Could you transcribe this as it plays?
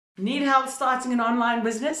Need help starting an online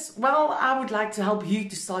business? Well, I would like to help you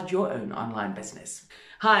to start your own online business.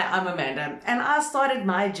 Hi, I'm Amanda, and I started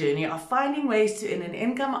my journey of finding ways to earn an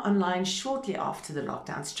income online shortly after the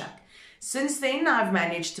lockdown struck. Since then, I've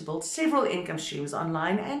managed to build several income streams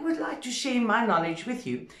online and would like to share my knowledge with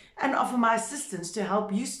you and offer my assistance to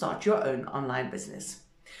help you start your own online business.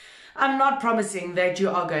 I'm not promising that you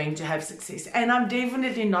are going to have success, and I'm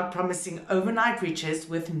definitely not promising overnight riches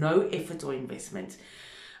with no effort or investment.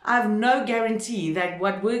 I have no guarantee that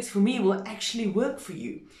what works for me will actually work for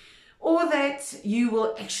you, or that you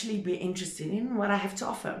will actually be interested in what I have to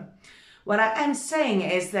offer. What I am saying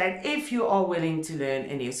is that if you are willing to learn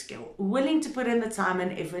a new skill, willing to put in the time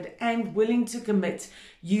and effort, and willing to commit,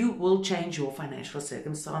 you will change your financial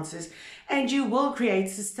circumstances and you will create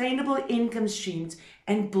sustainable income streams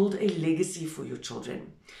and build a legacy for your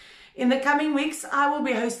children. In the coming weeks, I will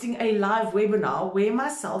be hosting a live webinar where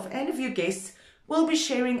myself and a few guests will be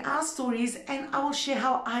sharing our stories, and I will share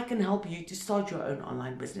how I can help you to start your own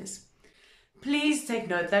online business. Please take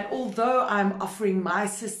note that although I'm offering my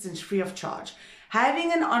assistance free of charge,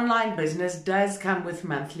 having an online business does come with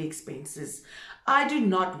monthly expenses. I do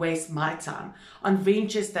not waste my time on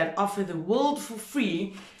ventures that offer the world for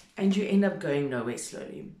free and you end up going nowhere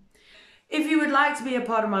slowly. If you would like to be a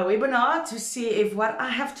part of my webinar to see if what I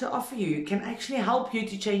have to offer you can actually help you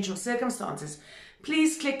to change your circumstances,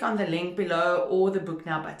 please click on the link below or the Book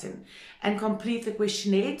Now button and complete the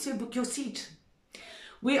questionnaire to book your seat.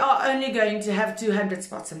 We are only going to have 200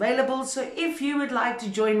 spots available, so if you would like to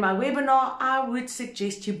join my webinar, I would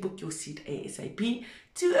suggest you book your seat ASAP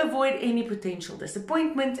to avoid any potential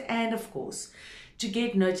disappointment and, of course, to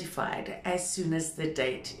get notified as soon as the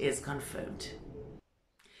date is confirmed.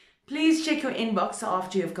 Please check your inbox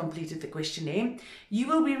after you have completed the questionnaire. You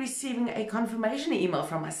will be receiving a confirmation email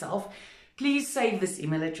from myself. Please save this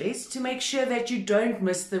email address to make sure that you don't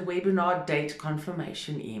miss the webinar date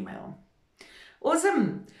confirmation email.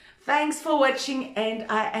 Awesome! Thanks for watching,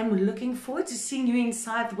 and I am looking forward to seeing you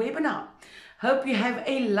inside the webinar. Hope you have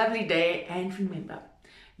a lovely day, and remember,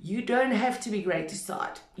 you don't have to be great to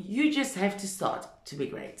start. You just have to start to be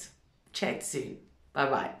great. Chat soon.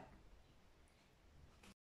 Bye-bye.